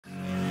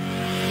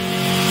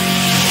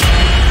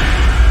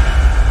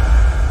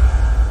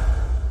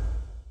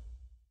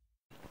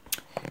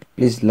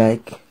Please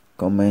like,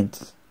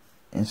 comment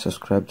and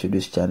subscribe to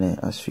this channel,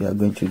 as we are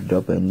going to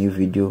drop a new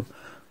video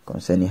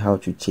concerning how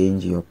to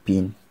change your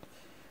pin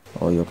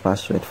or your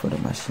password for the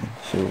machine.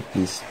 So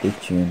please stay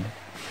tuned,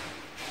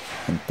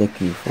 and thank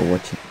you for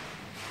watching.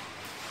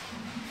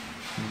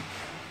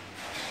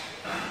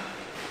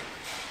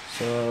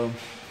 So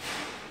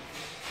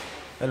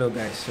hello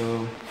guys,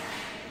 so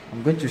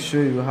I'm going to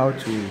show you how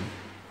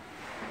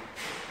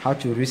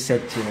to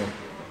reset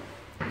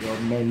your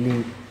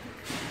merlin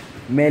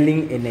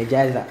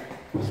energizer.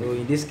 So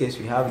in this case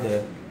we have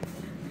the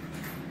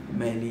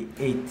merlin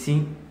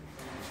 18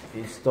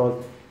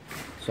 installed,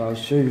 so I'll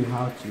show you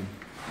how to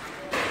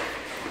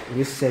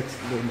reset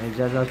the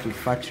energizer to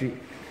factory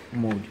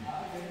mode.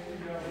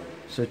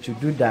 So to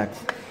do that,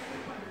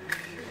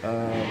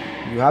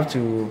 you have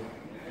to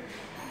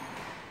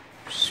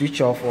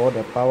switch off all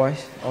the power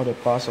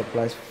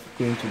supplies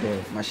going to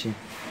the machine.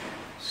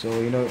 So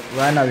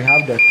right now we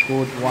have the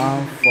code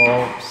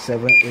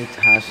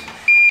 1478#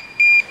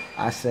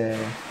 as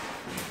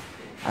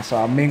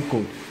our main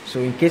code.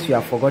 So in case you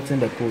have forgotten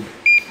the code,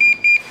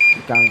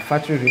 you can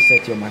factory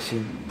reset your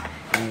machine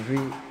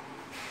and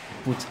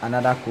put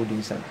another code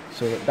inside.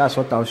 So that's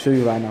what I'll show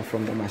you right now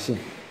from the machine.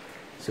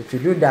 So to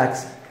do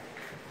that,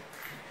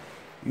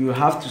 you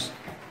have to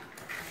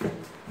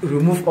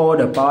remove all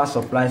the power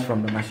supplies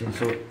from the machine.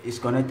 So it's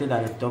connected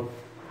at the top,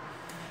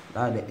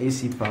 that's the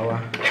AC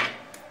power,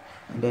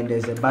 and then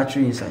there's a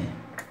battery inside.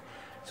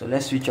 So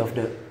let's switch off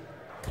the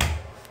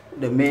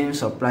main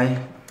supply,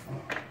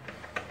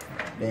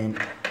 then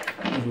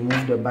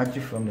remove the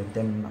battery from the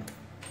terminal.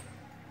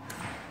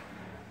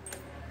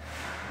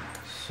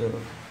 So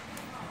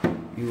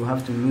you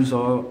have to lose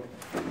all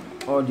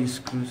these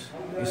screws.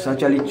 It's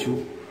actually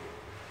two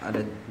at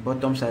the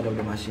bottom side of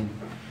the machine.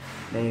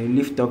 Then you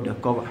lift up the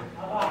cover.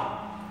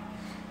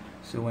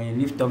 So when you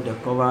lift up the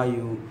cover,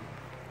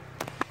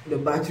 the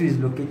battery is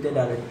located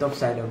at the top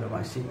side of the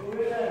machine.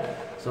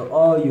 So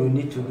all you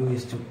need to do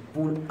is to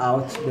pull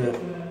out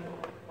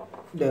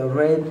the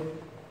red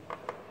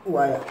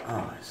wire.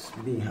 Oh, it's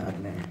really hard,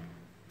 man.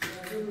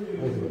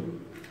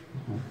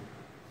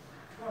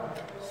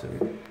 So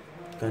you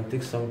can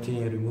take something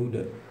and remove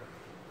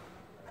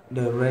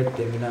the red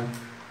terminal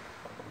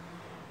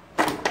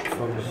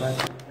from the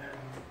battery.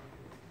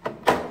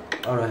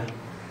 Alright,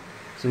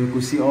 so you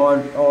could see all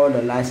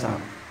the lights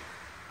are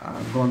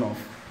gone off.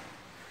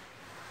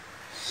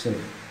 So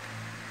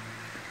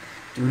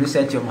to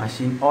reset your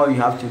machine, all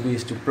you have to do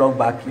is to plug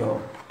back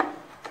your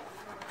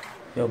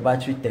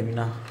battery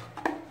terminal.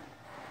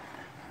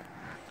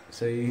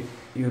 So you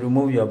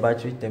remove your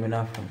battery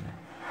terminal from there.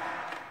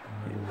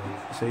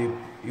 So you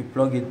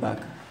plug it back,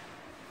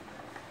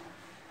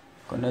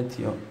 connect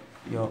your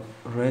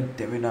red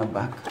terminal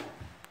back,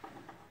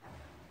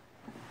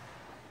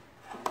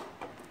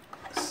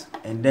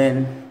 and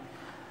then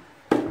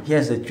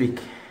here's the trick.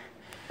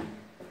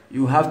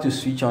 You have to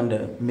switch on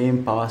the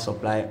main power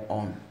supply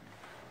on,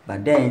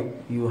 but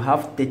then you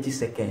have 30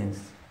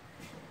 seconds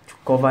to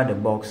cover the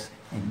box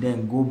and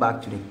then go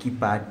back to the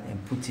keypad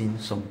and put in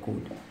some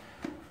code.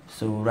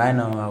 So right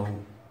now I'll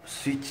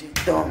switch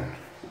it on.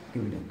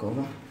 Give it a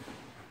cover.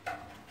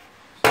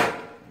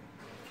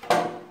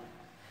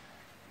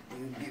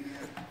 Give it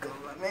a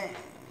cover, man.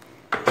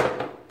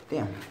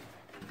 Damn.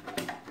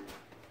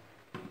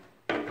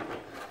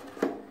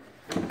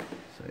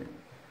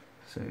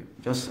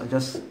 So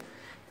just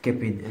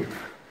keep it there.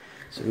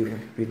 So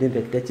we did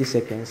the 30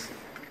 seconds.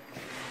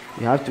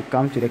 You have to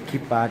come to the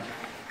keypad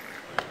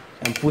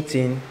and put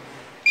in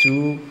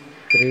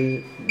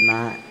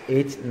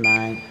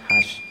 23989#.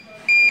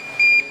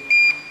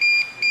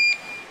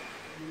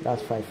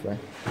 That's 5, right?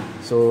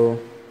 So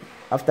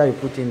after you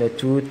put in the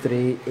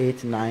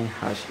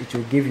 2389#, it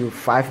will give you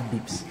 5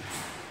 beeps,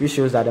 which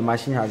shows that the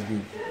machine has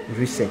been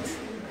reset.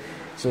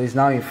 So it's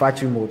now in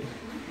factory mode,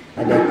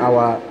 and then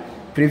our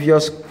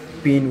previous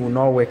pin will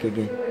not work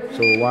again.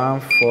 So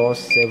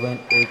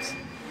 1478#.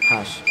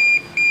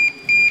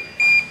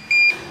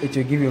 It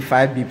will give you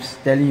 5 beeps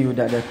telling you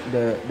that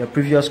the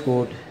previous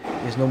code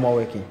is no more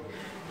working,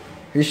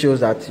 which shows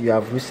that you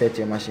have reset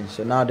your machine.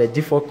 So now the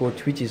default code,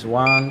 which is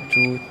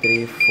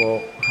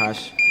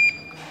 1234#,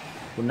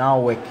 will now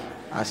work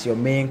as your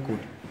main code.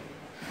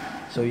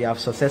 So you have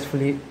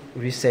successfully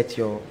reset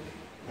your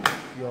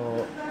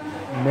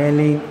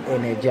merlin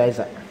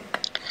energizer.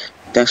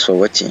 Thanks for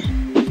watching.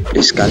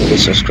 Please kindly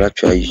subscribe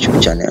to our YouTube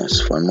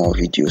channels for more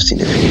videos in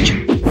the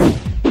future.